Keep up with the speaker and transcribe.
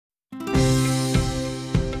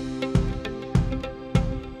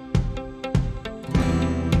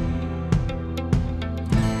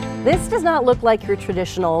This does not look like your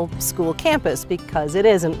traditional school campus, because it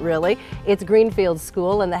isn't really. It's Greenfield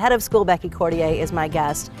School, and the head of school, Becky Cordier, is my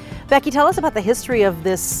guest. Becky, tell us about the history of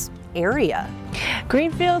this area.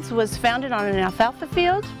 Greenfields was founded on an alfalfa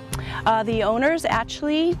field. The owners,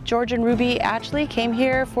 actually, George and Ruby Atchley, came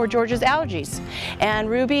here for George's allergies.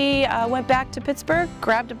 And Ruby went back to Pittsburgh,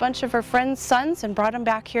 grabbed a bunch of her friends' sons, and brought them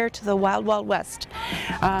back here to the Wild Wild West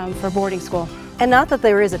for boarding school. And not that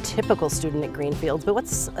there is a typical student at Greenfields, but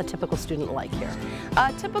what's a typical student like here?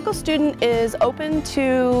 A typical student is open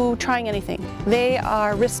to trying anything. They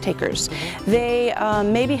are risk takers. They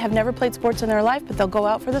maybe have never played sports in their life, but they'll go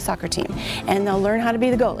out for the soccer team and they'll learn how to be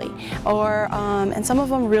the goalie. Or and some of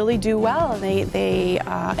them really do well.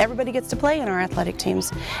 Everybody gets to play in our athletic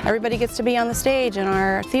teams. Everybody gets to be on the stage in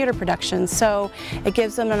our theater productions. So it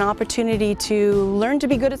gives them an opportunity to learn to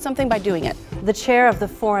be good at something by doing it. The chair of the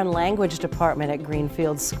foreign language department at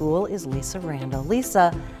Greenfield School is Lisa Randall.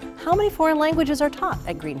 Lisa, how many foreign languages are taught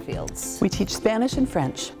at Greenfields? We teach Spanish and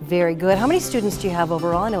French. Very good. How many students do you have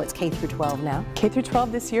overall? I know it's K through 12 now. K through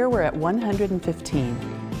 12 this year, we're at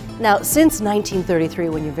 115. Now, since 1933,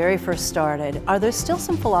 when you very first started, are there still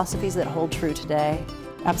some philosophies that hold true today?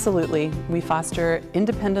 Absolutely. We foster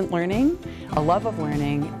independent learning, a love of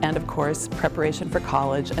learning, and of course, preparation for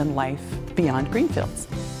college and life beyond Greenfields.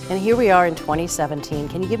 And here we are in 2017.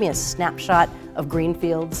 Can you give me a snapshot of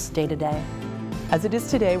Greenfields day to day? As it is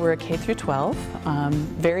today, we're a K through 12,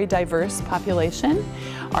 very diverse population.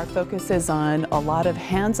 Our focus is on a lot of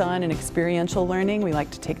hands-on and experiential learning. We like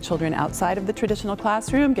to take children outside of the traditional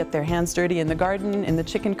classroom, get their hands dirty in the garden, in the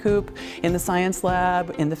chicken coop, in the science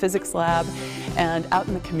lab, in the physics lab, and out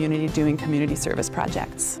in the community doing community service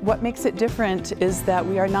projects. What makes it different is that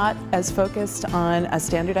we are not as focused on a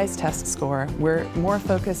standardized test score. We're more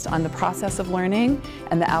focused on the process of learning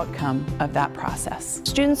and the outcome of that process.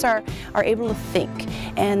 Students are able to think,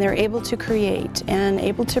 and they're able to create and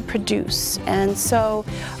able to produce, and so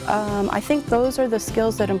I think those are the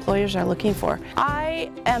skills that employers are looking for.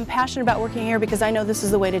 I am passionate about working here because I know this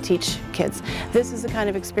is the way to teach kids. This is the kind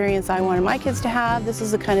of experience I wanted my kids to have. This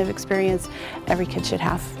is the kind of experience every kid should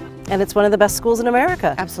have. And it's one of the best schools in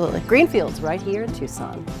America. Absolutely. Greenfields, right here in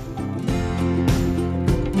Tucson.